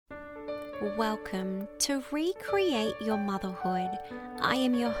Welcome to Recreate Your Motherhood. I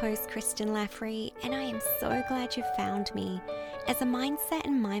am your host, Kristen Laffrey, and I am so glad you found me. As a mindset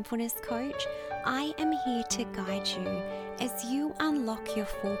and mindfulness coach, I am here to guide you as you unlock your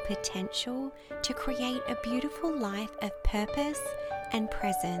full potential to create a beautiful life of purpose and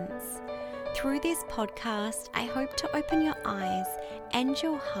presence. Through this podcast, I hope to open your eyes and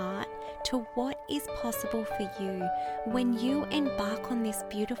your heart to what is possible for you when you embark on this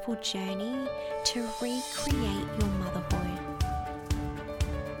beautiful journey to recreate your motherhood.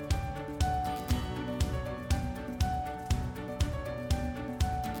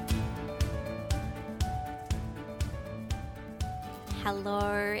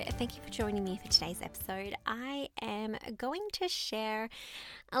 Hello, thank you for joining me for today's episode. I am going to share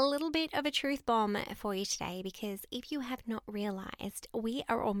a little bit of a truth bomb for you today because if you have not realized, we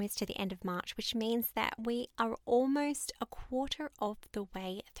are almost to the end of March, which means that we are almost a quarter of the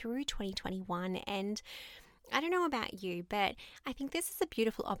way through 2021. And I don't know about you, but I think this is a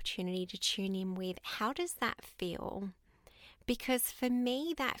beautiful opportunity to tune in with how does that feel? Because for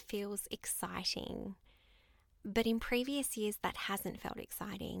me, that feels exciting. But in previous years, that hasn't felt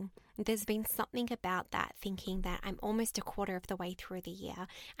exciting. There's been something about that, thinking that I'm almost a quarter of the way through the year.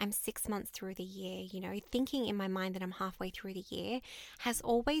 I'm 6 months through the year, thinking in my mind that I'm halfway through the year has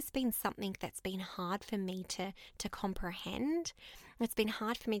always been something that's been hard for me to comprehend. It's been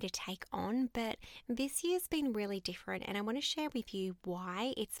hard for me to take on, but this year's been really different. And I want to share with you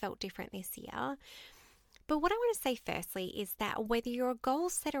why it's felt different this year. But what I want to say firstly is that whether you're a goal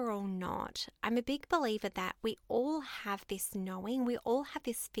setter or not, I'm a big believer that we all have this knowing, we all have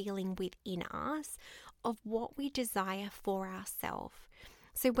this feeling within us of what we desire for ourselves.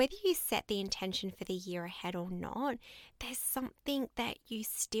 So whether you set the intention for the year ahead or not, there's something that you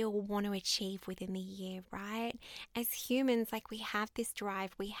still want to achieve within the year, right? As humans, we have this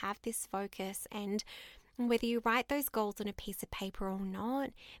drive, we have this focus, and whether you write those goals on a piece of paper or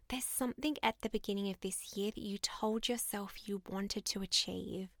not, there's something at the beginning of this year that you told yourself you wanted to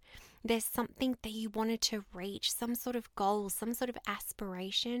achieve. There's something that you wanted to reach, some sort of goal, some sort of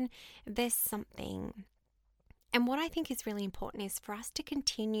aspiration. There's something. And what I think is really important is for us to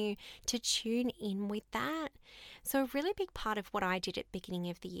continue to tune in with that. So a really big part of what I did at the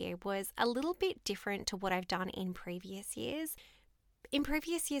beginning of the year was a little bit different to what I've done in previous years. In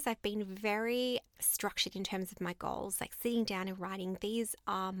previous years, I've been very structured in terms of my goals, sitting down and writing, these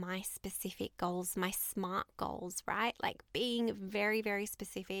are my specific goals, my SMART goals, right? Being very, very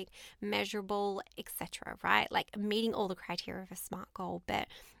specific, measurable, etc., right? Meeting all the criteria of a SMART goal. But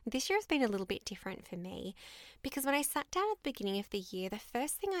this year has been a little bit different for me because when I sat down at the beginning of the year, the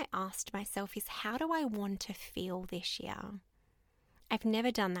first thing I asked myself is, how do I want to feel this year? I've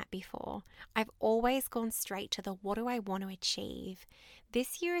never done that before. I've always gone straight to the what do I want to achieve.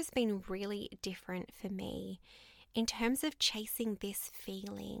 This year has been really different for me in terms of chasing this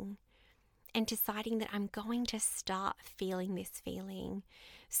feeling and deciding that I'm going to start feeling this feeling.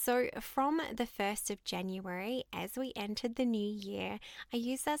 So from the 1st of January, as we entered the new year, I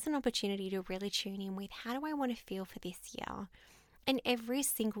used that as an opportunity to really tune in with how do I want to feel for this year? And every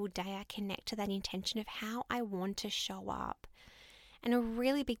single day I connect to that intention of how I want to show up. And a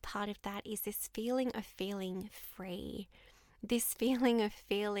really big part of that is this feeling of feeling free, this feeling of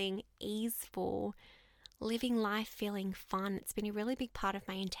feeling easeful, living life feeling fun. It's been a really big part of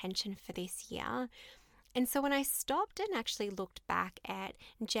my intention for this year. And so when I stopped and actually looked back at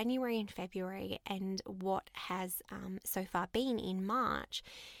January and February and what has so far been in March,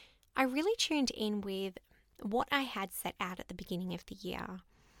 I really tuned in with what I had set out at the beginning of the year.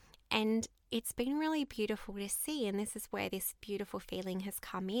 And it's been really beautiful to see, and this is where this beautiful feeling has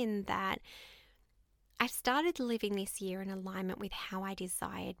come in, that I've started living this year in alignment with how I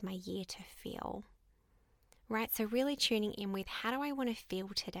desired my year to feel, right? So really tuning in with how do I want to feel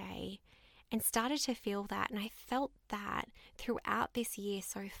today, and started to feel that, and I felt that throughout this year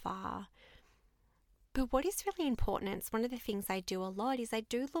so far. But what is really important, and it's one of the things I do a lot, is I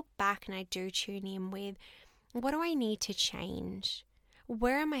do look back and I do tune in with what do I need to change?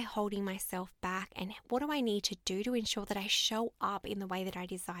 Where am I holding myself back, and what do I need to do to ensure that I show up in the way that I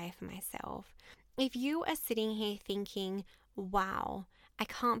desire for myself? If you are sitting here thinking, wow, I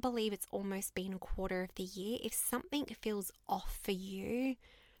can't believe it's almost been a quarter of the year, if something feels off for you,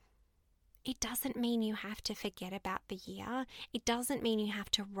 it doesn't mean you have to forget about the year. It doesn't mean you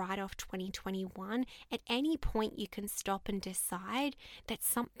have to write off 2021. At any point, you can stop and decide that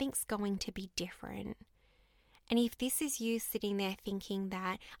something's going to be different. And if this is you sitting there thinking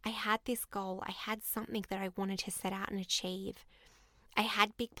that I had this goal, I had something that I wanted to set out and achieve, I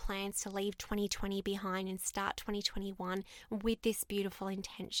had big plans to leave 2020 behind and start 2021 with this beautiful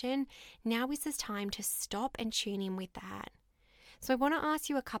intention. Now is the time to stop and tune in with that. So I want to ask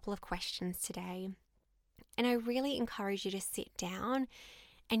you a couple of questions today. And I really encourage you to sit down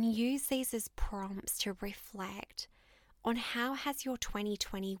and use these as prompts to reflect on how has your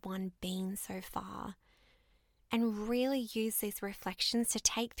 2021 been so far. And really use these reflections to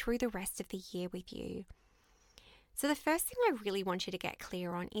take through the rest of the year with you. So the first thing I really want you to get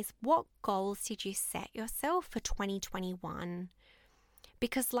clear on is, what goals did you set yourself for 2021?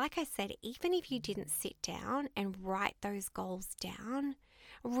 Because like I said, even if you didn't sit down and write those goals down,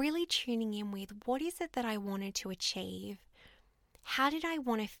 really tuning in with, what is it that I wanted to achieve? How did I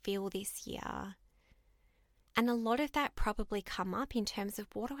want to feel this year? And a lot of that probably come up in terms of,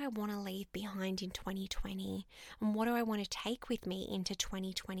 what do I want to leave behind in 2020? And what do I want to take with me into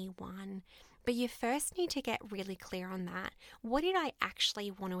 2021? But you first need to get really clear on that. What did I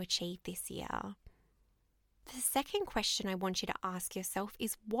actually want to achieve this year? The second question I want you to ask yourself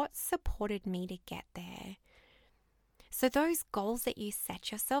is, what supported me to get there? So those goals that you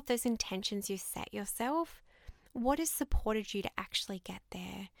set yourself, those intentions you set yourself, what has supported you to actually get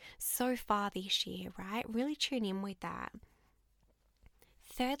there so far this year, right? Really tune in with that.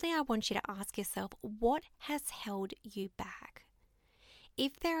 Thirdly, I want you to ask yourself, what has held you back?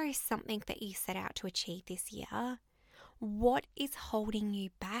 If there is something that you set out to achieve this year, what is holding you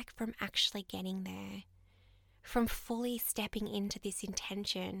back from actually getting there? From fully stepping into this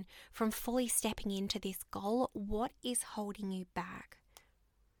intention, from fully stepping into this goal, what is holding you back?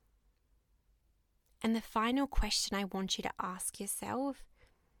 And the final question I want you to ask yourself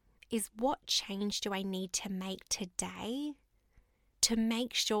is, what change do I need to make today to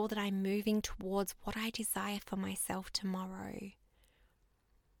make sure that I'm moving towards what I desire for myself tomorrow?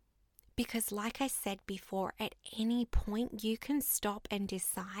 Because like I said before, at any point you can stop and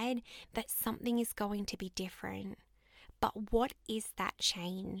decide that something is going to be different. But what is that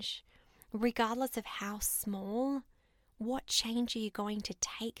change? Regardless of how small, what change are you going to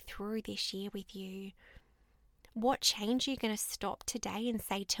take through this year with you? What change are you going to stop today and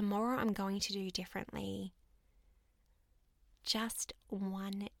say, tomorrow I'm going to do differently? Just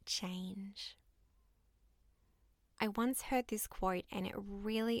one change. I once heard this quote and it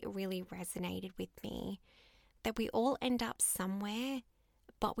really, really resonated with me, that we all end up somewhere,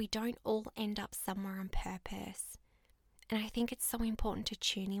 but we don't all end up somewhere on purpose. And I think it's so important to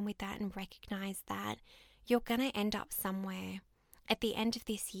tune in with that and recognize that you're going to end up somewhere at the end of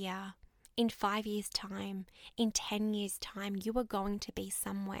this year, in 5 years' time, in 10 years' time, you are going to be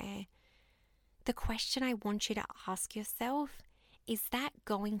somewhere. The question I want you to ask yourself, is that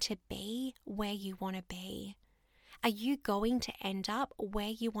going to be where you want to be? Are you going to end up where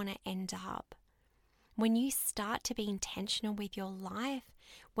you want to end up? When you start to be intentional with your life,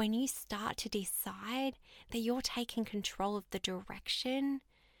 when you start to decide that you're taking control of the direction,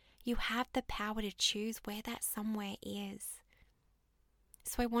 you have the power to choose where that somewhere is.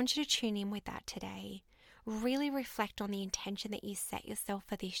 So I want you to tune in with that today. Really reflect on the intention that you set yourself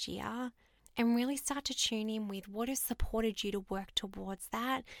for this year, and really start to tune in with what has supported you to work towards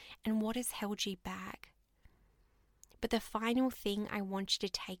that and what has held you back. But the final thing I want you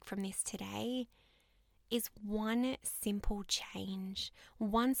to take from this today is one simple change,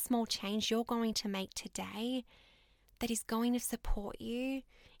 one small change you're going to make today that is going to support you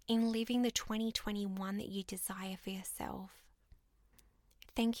in living the 2021 that you desire for yourself.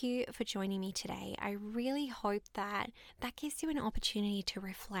 Thank you for joining me today. I really hope that gives you an opportunity to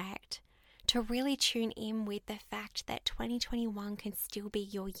reflect, to really tune in with the fact that 2021 can still be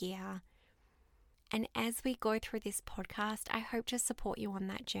your year. And as we go through this podcast, I hope to support you on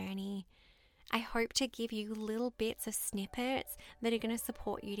that journey. I hope to give you little bits of snippets that are going to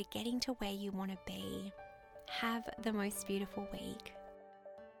support you to getting to where you want to be. Have the most beautiful week.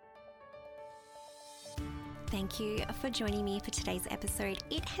 Thank you for joining me for today's episode.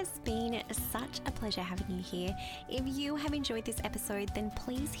 It has been such a pleasure having you here. If you have enjoyed this episode, then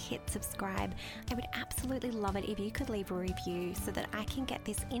please hit subscribe. I would absolutely love it if you could leave a review so that I can get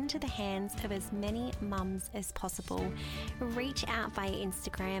this into the hands of as many mums as possible. Reach out via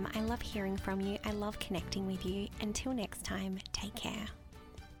Instagram. I love hearing from you. I love connecting with you. Until next time, take care.